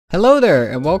Hello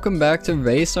there and welcome back to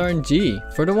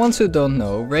RaceRNG. For the ones who don't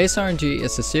know, RaceRNG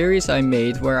is a series I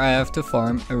made where I have to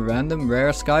farm a random rare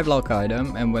skyblock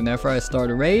item, and whenever I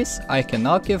start a race, I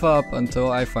cannot give up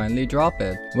until I finally drop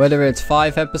it. Whether it's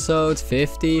 5 episodes,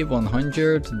 50,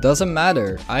 100, doesn't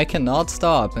matter. I cannot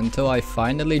stop until I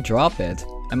finally drop it.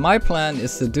 And my plan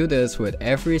is to do this with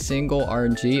every single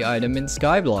RNG item in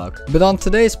Skyblock. But on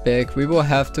today's pick, we will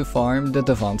have to farm the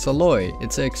DIVAN'S alloy.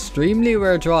 It's an extremely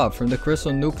rare drop from the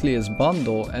Crystal Nucleus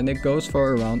bundle, and it goes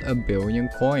for around 1 billion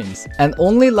coins. And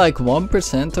only like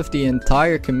 1% of the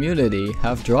entire community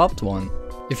have dropped one.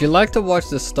 If you'd like to watch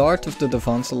the start of the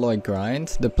DIVAN'S alloy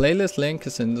grind, the playlist link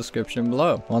is in the description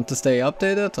below. Want to stay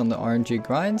updated on the RNG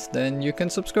grinds? Then you can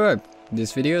subscribe.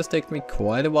 These videos take me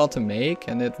quite a while to make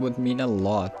and it would mean a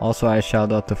lot. Also, I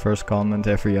shout out the first comment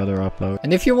every other upload.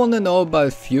 And if you want to know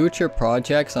about future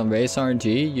projects on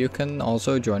RaceRNG, you can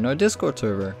also join our Discord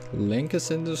server. Link is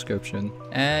in the description.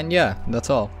 And yeah, that's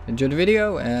all. Enjoy the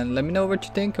video and let me know what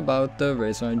you think about the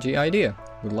RaceRNG idea.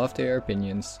 Would love to hear your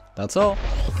opinions. That's all.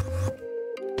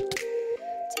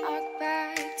 Talk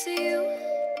back to you.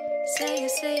 Say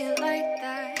it like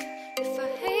that. If I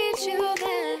hate you,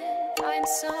 then find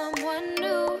someone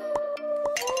new,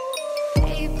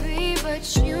 baby, but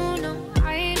you know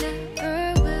I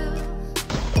never will,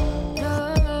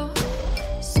 no,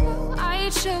 so I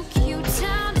choke you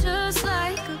down just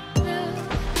like a pill.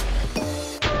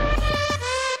 Oh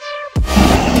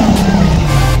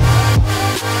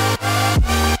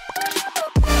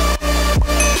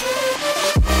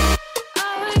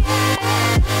yeah,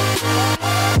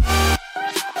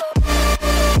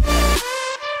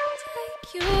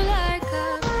 take you like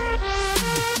a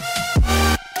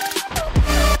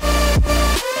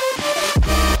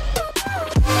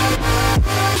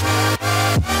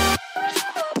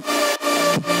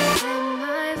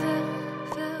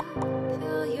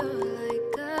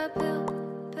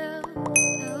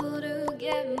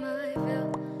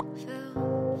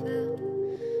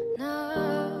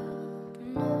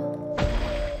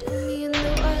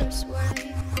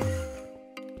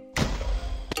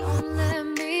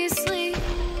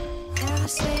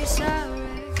say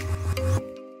sorry.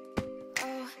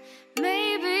 Oh,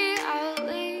 maybe I'll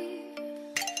leave,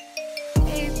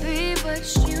 baby, but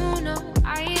you know I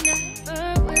never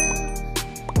will,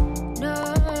 no,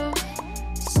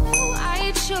 so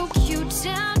I choke you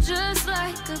down just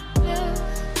like a pill.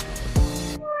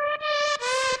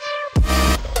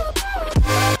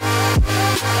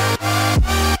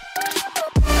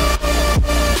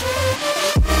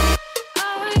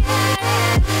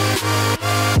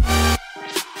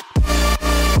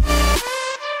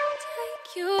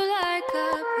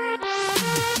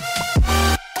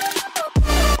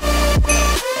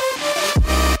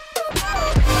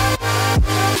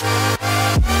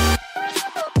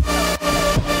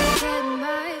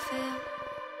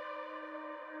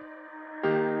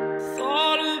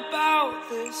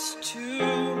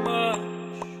 Too much.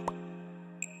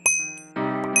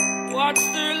 What's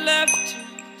there left to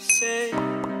say?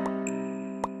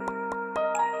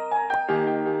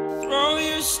 Throw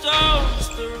your stones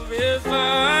the river.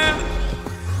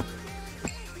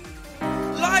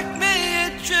 Like me,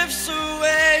 it drifts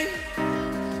away.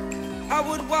 I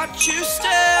would watch you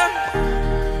stare.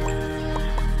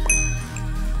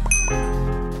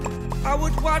 I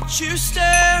would watch you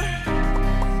stare.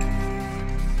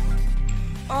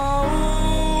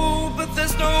 Oh, but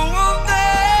there's no one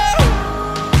there.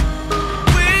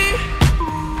 We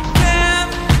can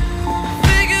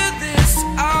figure this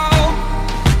out.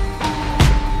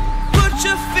 Put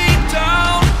your feet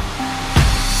down.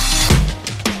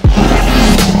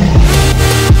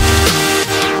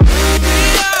 We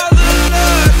are the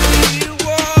lucky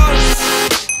ones.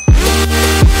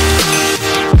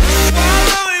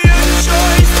 Swallow your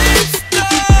choice, it's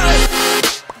done.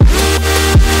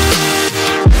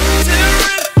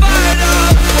 Terrified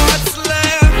of what's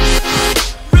left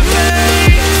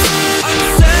remains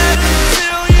unsaid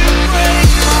until you break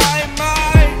my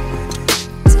mind.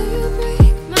 Till you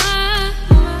break my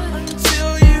heart.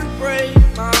 Until you break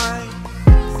my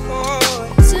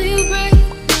thought. Till you break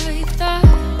my thought.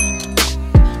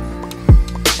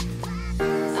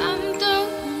 I'm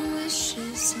throwing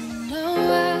wishes in the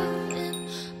well in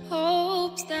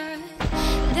hopes that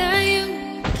you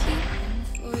will keep them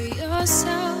for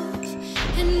yourself.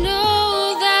 And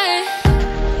know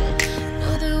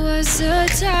there was a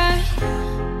time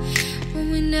when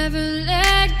we never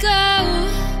let go.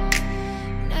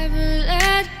 Never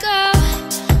let go.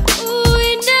 Ooh,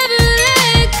 we never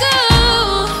let go.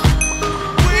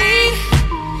 We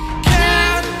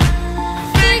can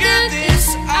figure this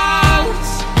out.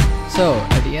 So,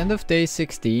 at the end end of day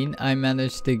 16, I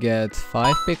managed to get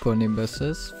 5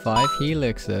 Piconibuses, 5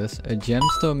 Helixes, a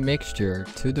gemstone mixture,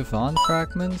 2 Divan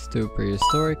fragments, 2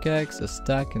 prehistoric eggs, a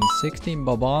stack and 16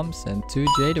 Bob-ombs and 2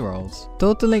 Jade rolls.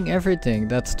 Totaling everything,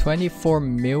 that's 24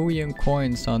 million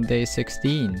coins on day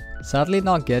 16. Sadly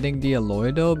not getting the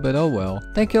alloy though, but oh well.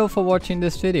 Thank you all for watching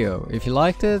this video. If you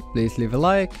liked it, please leave a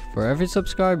like. For every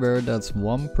subscriber, that's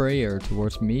 1 prayer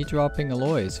towards me dropping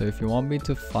alloy. So if you want me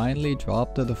to finally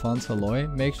drop the DIVAN'S alloy,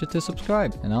 make sure to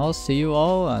subscribe. And I'll see you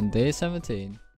all on day 17.